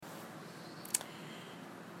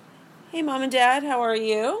Hey, Mom and Dad, how are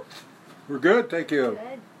you? We're good, thank you.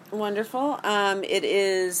 Good. Wonderful. It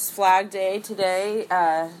is Flag Day today,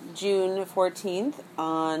 June 14th,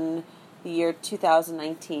 on the year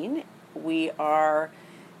 2019. We are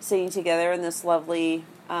sitting together in this lovely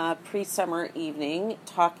pre-summer evening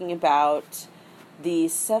talking about the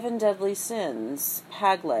 7 deadly sins,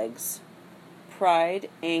 paglegs: pride,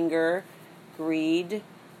 anger, greed,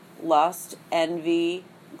 lust, envy,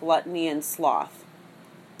 gluttony, and sloth.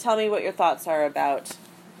 Tell me what your thoughts are about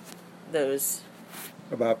those.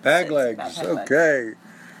 About pag Sins, legs. about pag legs. Okay.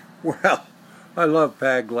 Well, I love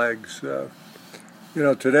pag legs.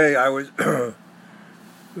 Today I was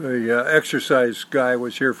the exercise guy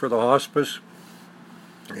was here for the hospice,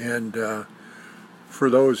 and for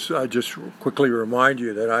those, I just quickly remind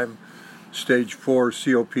you that I'm stage 4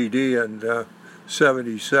 COPD and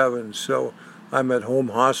 77, so I'm at home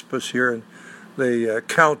hospice here, and they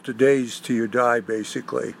count the days till you die,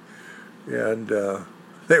 basically. And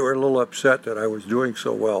they were a little upset that I was doing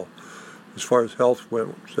so well as far as health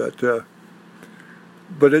went.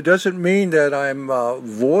 But it doesn't mean that I'm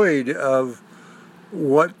void of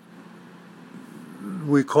what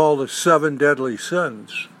we call the 7 deadly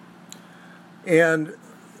sins. And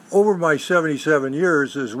over my 77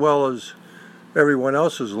 years, as well as everyone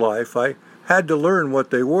else's life, I had to learn what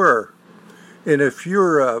they were. And if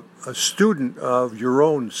you're a student of your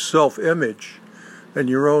own self-image and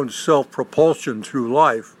your own self-propulsion through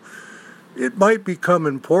life, it might become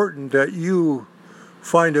important that you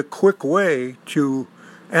find a quick way to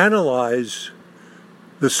analyze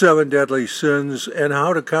the 7 deadly sins and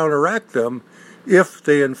how to counteract them if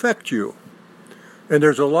they infect you. And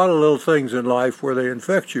there's a lot of little things in life where they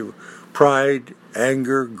infect you: pride,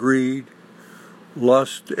 anger, greed,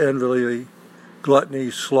 lust, envy,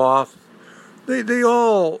 gluttony, sloth. They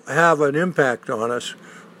all have an impact on us.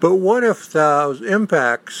 But what if those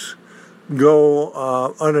impacts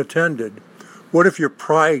go unattended? What if your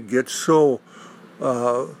pride gets so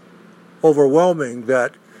overwhelming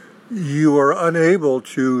that you are unable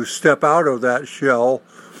to step out of that shell,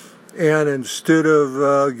 and instead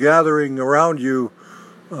of gathering around you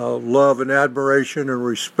love and admiration and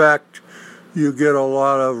respect, you get a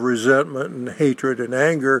lot of resentment and hatred and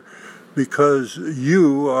anger because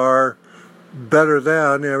you are better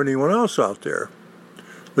than anyone else out there?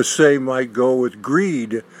 The same might go with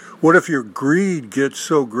greed. What if your greed gets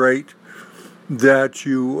so great that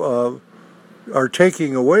you are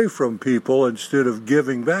taking away from people instead of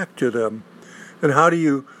giving back to them? And how do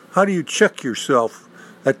you check yourself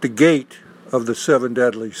at the gate of the 7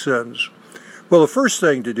 deadly sins? Well, the first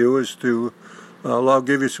thing to do is I'll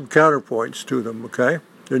give you some counterpoints to them, okay?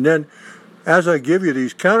 And then as I give you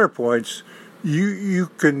these counterpoints,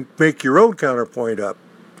 you can make your own counterpoint up.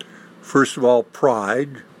 First of all,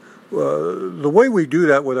 pride. The way we do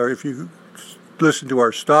that if you listen to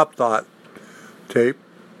our Stop Thought tape,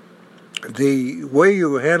 the way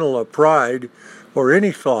you handle a pride or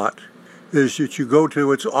any thought is that you go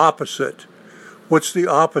to its opposite. What's the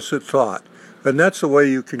opposite thought? And that's the way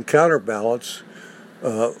you can counterbalance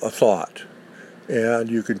a thought. And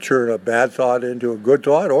you can turn a bad thought into a good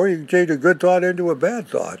thought, or you can change a good thought into a bad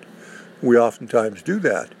thought. We oftentimes do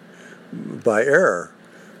that by error.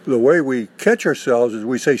 The way we catch ourselves is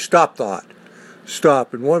we say, stop thought,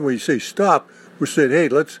 stop. And when we say stop, we're saying, hey,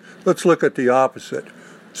 let's look at the opposite.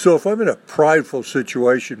 So if I'm in a prideful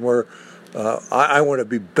situation where I want to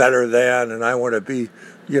be better than, and I want to be,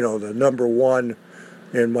 the number one,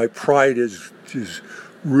 and my pride is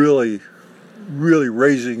really, really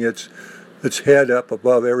raising its head up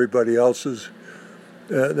above everybody else's,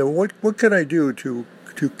 then what can I do to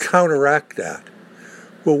counteract that?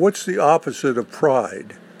 Well, what's the opposite of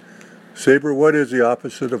pride? Saber, what is the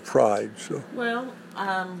opposite of pride? Well,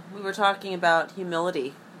 we were talking about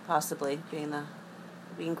humility, possibly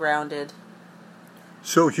being grounded.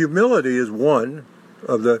 So humility is one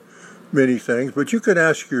of the many things, but you can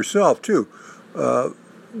ask yourself too,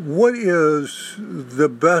 what is the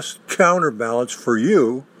best counterbalance for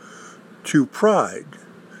you to pride?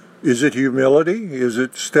 Is it humility? Is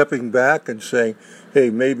it stepping back and saying,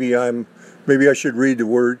 hey, maybe I should read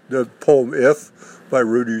the poem If by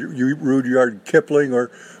Rudyard Kipling,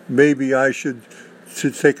 or maybe I should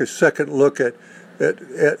take a second look at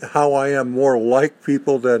how I am more like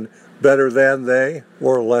people than better than they,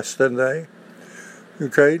 or less than they.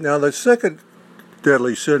 Okay, now the second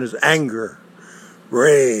deadly sin is anger,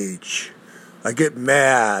 rage. I get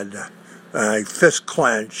mad, I fist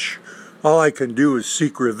clench. All I can do is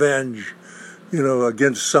seek revenge,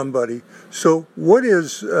 against somebody. So what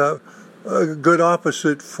is a good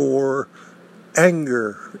opposite for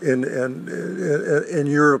anger in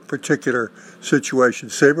your particular situation?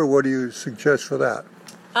 Saber, what do you suggest for that?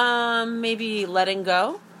 Maybe letting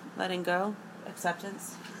go,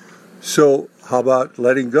 acceptance. So how about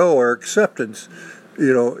letting go or acceptance?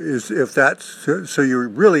 If that's so you're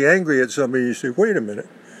really angry at somebody, you say, wait a minute,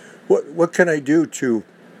 what can I do to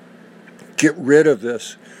get rid of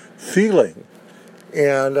this feeling?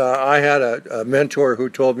 And I had a mentor who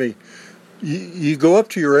told me, you go up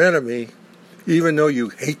to your enemy, even though you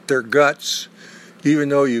hate their guts, even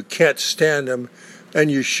though you can't stand them, and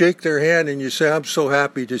you shake their hand and you say, I'm so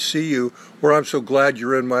happy to see you, or I'm so glad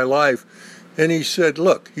you're in my life. And he said,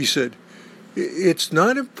 look, it's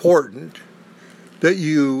not important that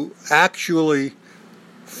you actually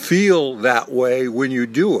feel that way when you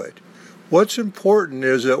do it. What's important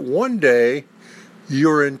is that one day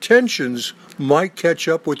your intentions might catch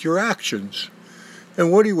up with your actions.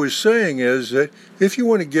 And what he was saying is that if you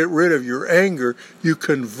want to get rid of your anger, you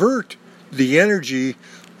convert the energy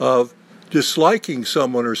of disliking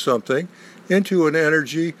someone or something into an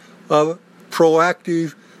energy of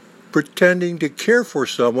proactive pretending to care for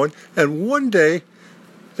someone, and one day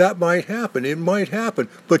that might happen. It might happen,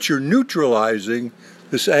 but you're neutralizing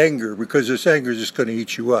this anger because this anger is just going to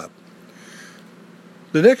eat you up.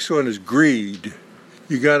 The next one is greed.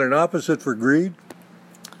 You got an opposite for greed?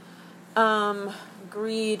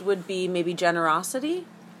 Greed would be maybe generosity.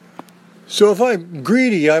 So if I'm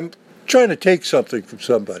greedy, I'm trying to take something from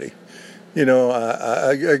somebody.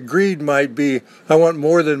 Greed might be, I want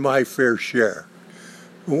more than my fair share.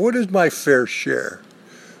 What is my fair share?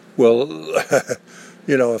 Well,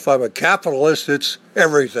 if I'm a capitalist, it's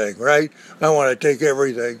everything, right? I want to take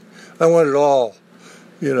everything. I want it all.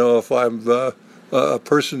 If I'm a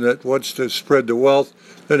person that wants to spread the wealth,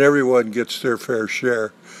 then everyone gets their fair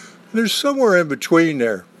share. There's somewhere in between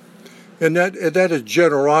there, and that is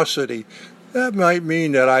generosity. That might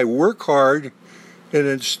mean that I work hard, and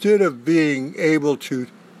instead of being able to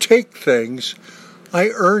take things,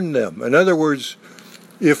 I earn them. In other words,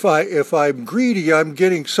 if I'm greedy, I'm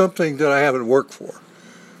getting something that I haven't worked for.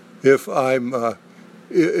 If I'm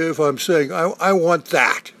saying I want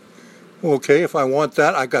that, okay, if I want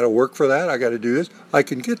that, I got to work for that. I got to do this. I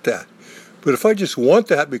can get that. But if I just want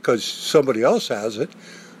that because somebody else has it,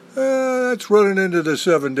 that's running into the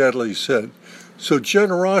 7 deadly sins. So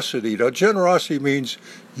generosity. Now, generosity means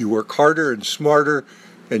you work harder and smarter,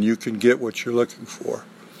 and you can get what you're looking for.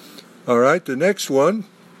 All right, the next one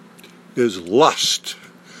is lust.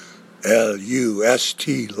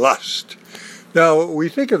 L-U-S-T, lust. Now, we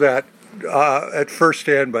think of that at first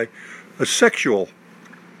hand by a sexual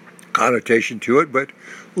connotation to it, but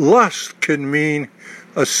lust can mean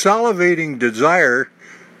a salivating desire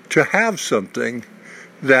to have something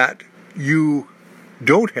that you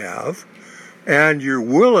don't have, and you're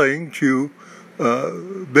willing to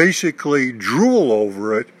basically drool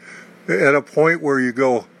over it at a point where you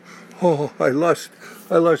go, oh, I lust.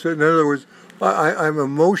 In other words, I'm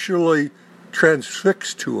emotionally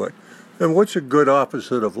transfixed to it. And what's a good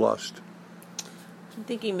opposite of lust? I'm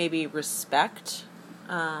thinking maybe respect.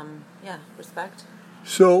 Respect.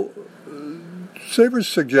 So, Saber's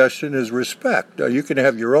suggestion is respect. Now, you can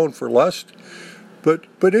have your own for lust, but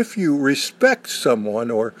if you respect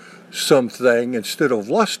someone or something instead of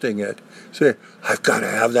lusting it, say, I've got to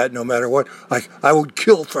have that no matter what. I would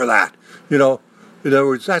kill for that. In other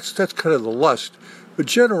words, that's kind of the lust. But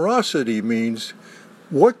generosity means,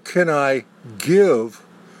 what can I give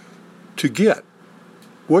to get?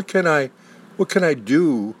 What can I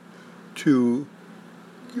do to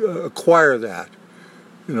acquire that?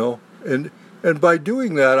 And by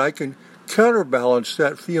doing that, I can counterbalance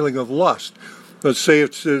that feeling of lust. Let's say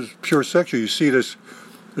it's pure sexual. You see this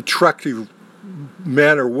attractive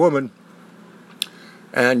man or woman,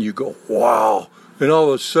 and you go, wow, and all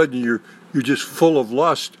of a sudden you're just full of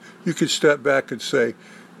lust. You can step back and say,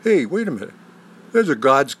 hey, wait a minute, there's a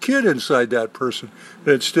God's kid inside that person.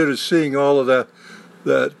 And instead of seeing all of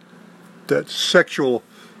that sexual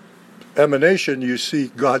emanation, you see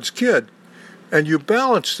God's kid. And you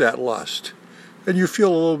balance that lust, and you feel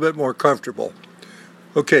a little bit more comfortable.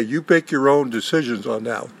 Okay, you make your own decisions on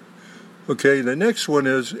that. Okay, the next one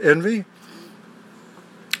is envy.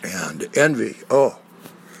 And envy,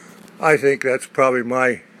 I think that's probably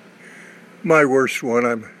my worst one.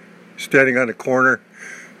 I'm standing on a corner,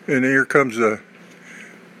 and here comes a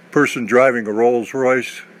person driving a Rolls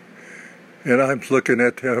Royce, and I'm looking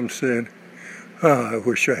at them saying, I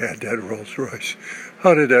wish I had that Rolls Royce.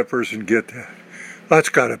 How did that person get that? That's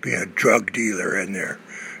got to be a drug dealer in there,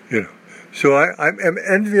 So I'm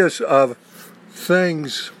envious of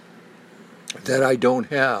things that I don't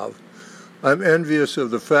have. I'm envious of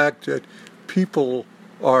the fact that people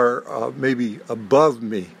are maybe above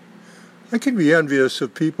me. I can be envious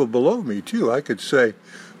of people below me too. I could say,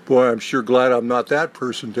 boy, I'm sure glad I'm not that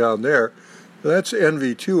person down there. That's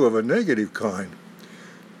envy too, of a negative kind.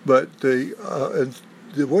 But the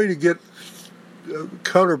way to get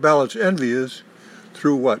counterbalance envy is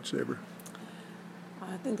through what, Saber?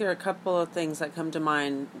 I think there are a couple of things that come to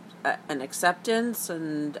mind: an acceptance,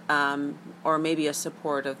 and or maybe a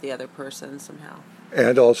support of the other person somehow.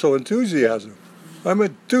 And also enthusiasm. I'm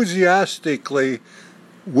enthusiastically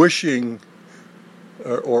wishing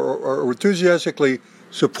or enthusiastically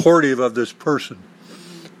supportive of this person,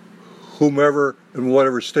 whomever and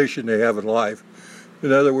whatever station they have in life.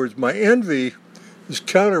 In other words, my envy is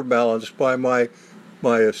counterbalanced by my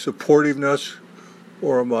supportiveness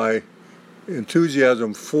or my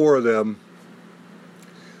enthusiasm for them,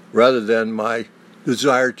 rather than my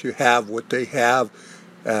desire to have what they have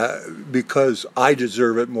because I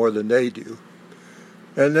deserve it more than they do.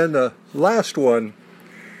 And then the last one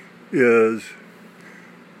is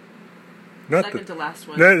Second to last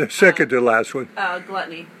one. No, the second to last one.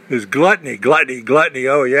 Gluttony. Is gluttony.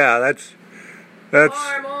 Oh yeah, that's.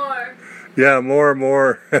 More. Yeah, more.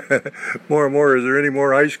 More and more. Is there any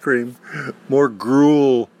more ice cream? More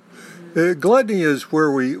gruel. Gluttony is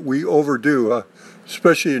where we overdo,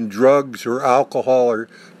 especially in drugs or alcohol, or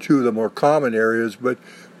two of the more common areas. But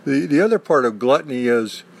the other part of gluttony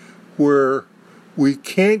is where we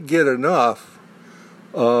can't get enough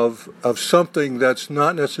of something that's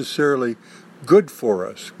not necessarily good for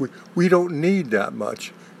us. We don't need that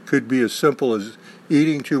much. Could be as simple as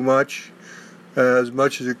eating too much as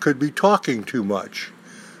it could be talking too much.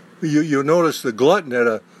 You'll notice the glutton at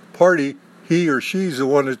a party, he or she's the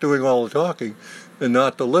one that's doing all the talking and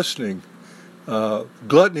not the listening.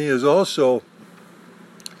 Gluttony is also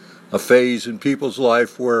a phase in people's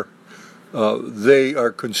life where they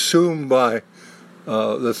are consumed by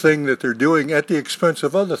the thing that they're doing at the expense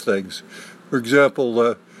of other things. For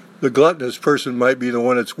example, the gluttonous person might be the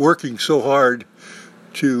one that's working so hard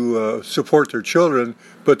to support their children,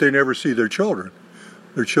 but they never see their children.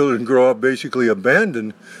 Their children grow up basically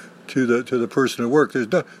abandoned to the person at work.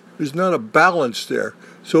 There's not a balance there.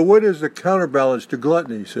 So what is the counterbalance to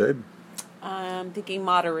gluttony, Sabe? I'm thinking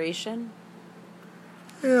moderation.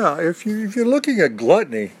 Yeah, if you're looking at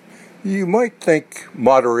gluttony, you might think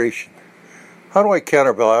moderation. How do I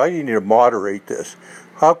counterbalance? I need to moderate this.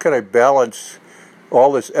 How can I balance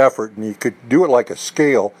all this effort? And you could do it like a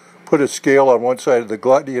scale. Put a scale on one side of the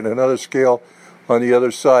gluttony and another scale on the other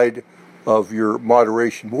side of your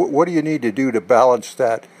moderation. What do you need to do to balance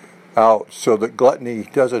that out so that gluttony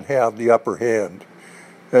doesn't have the upper hand?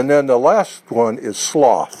 And then the last one is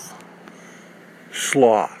sloth.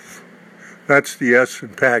 Sloth. That's the S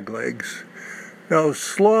in peg legs. Now,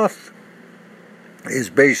 sloth is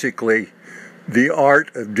basically the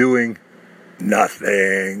art of doing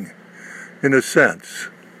nothing, in a sense.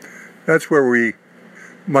 That's where we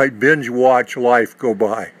might binge watch life go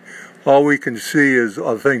by. All we can see is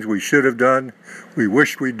things we should have done, we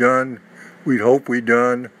wished we'd done, we'd hoped we'd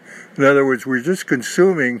done. In other words, we're just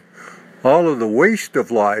consuming all of the waste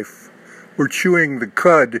of life. We're chewing the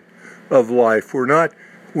cud of life. We're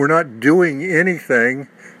not doing anything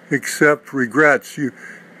except regrets. You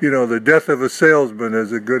know, the death of a salesman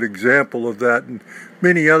is a good example of that, and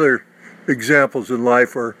many other examples in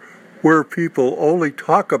life are where people only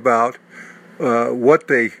talk about what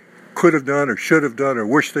they could have done or should have done or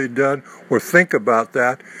wish they'd done or think about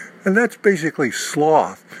that, and that's basically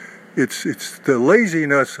sloth. It's the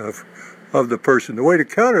laziness of the person. The way to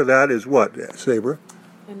counter that is what, Saber?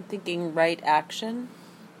 I'm thinking right action.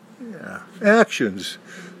 Yeah, actions.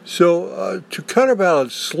 So to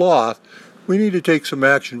counterbalance sloth, we need to take some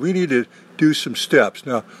action. We need to do some steps.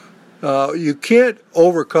 Now, you can't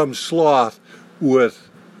overcome sloth with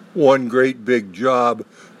one great big job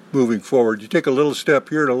moving forward. You take a little step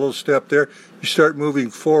here and a little step there, you start moving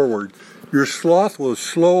forward. Your sloth will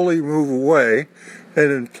slowly move away,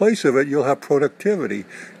 and in place of it, you'll have productivity.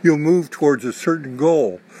 You'll move towards a certain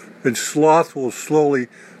goal, and sloth will slowly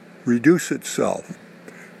reduce itself.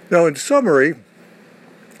 Now, in summary,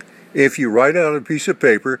 if you write out on a piece of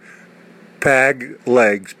paper, PAG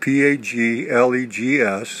legs, P-A-G-L-E-G-S,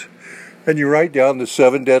 and you write down the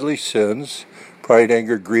 7 deadly sins, pride,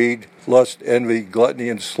 anger, greed, lust, envy, gluttony,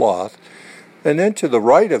 and sloth, and then to the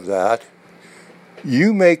right of that,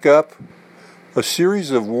 you make up a series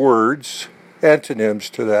of words, antonyms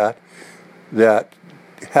to that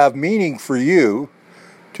have meaning for you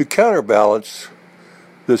to counterbalance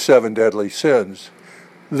the 7 deadly sins.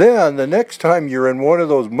 Then, the next time you're in one of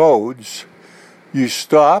those modes, you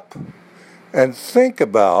stop and think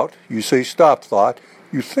about, you say stop thought,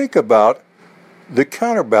 you think about the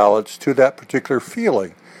counterbalance to that particular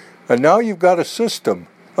feeling. And now you've got a system,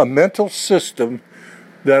 a mental system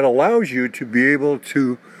that allows you to be able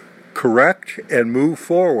to correct and move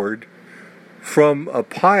forward from a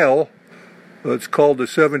pile that's called the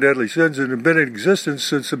seven deadly sins that have been in existence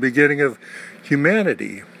since the beginning of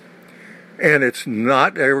humanity. And it's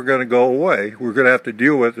not ever going to go away. We're going to have to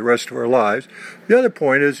deal with it the rest of our lives. The other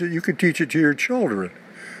point is that you can teach it to your children.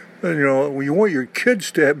 And, you know, you want your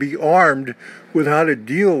kids to be armed with how to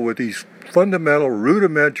deal with these fundamental,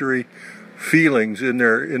 rudimentary feelings in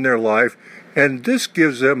their life, and this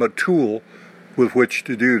gives them a tool with which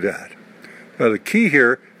to do that. Now, the key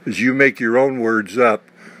here is you make your own words up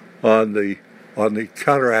on the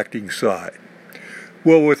counteracting side.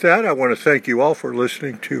 Well, with that, I want to thank you all for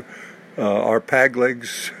listening to our Pag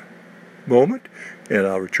Legs moment, and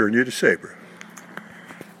I'll return you to Sabre.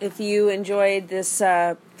 If you enjoyed this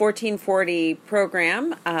 1440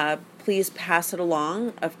 program, please pass it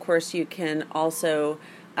along. Of course, you can also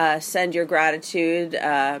send your gratitude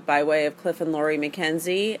by way of Cliff and Lori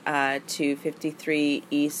McKenzie to 53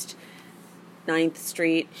 East 9th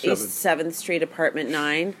Street, East 7th Street, Apartment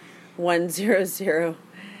 9,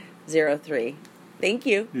 10003. Thank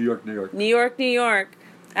you. New York, New York. New York, New York.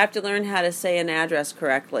 I have to learn how to say an address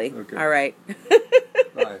correctly. Okay. All right.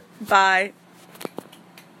 Bye. Bye.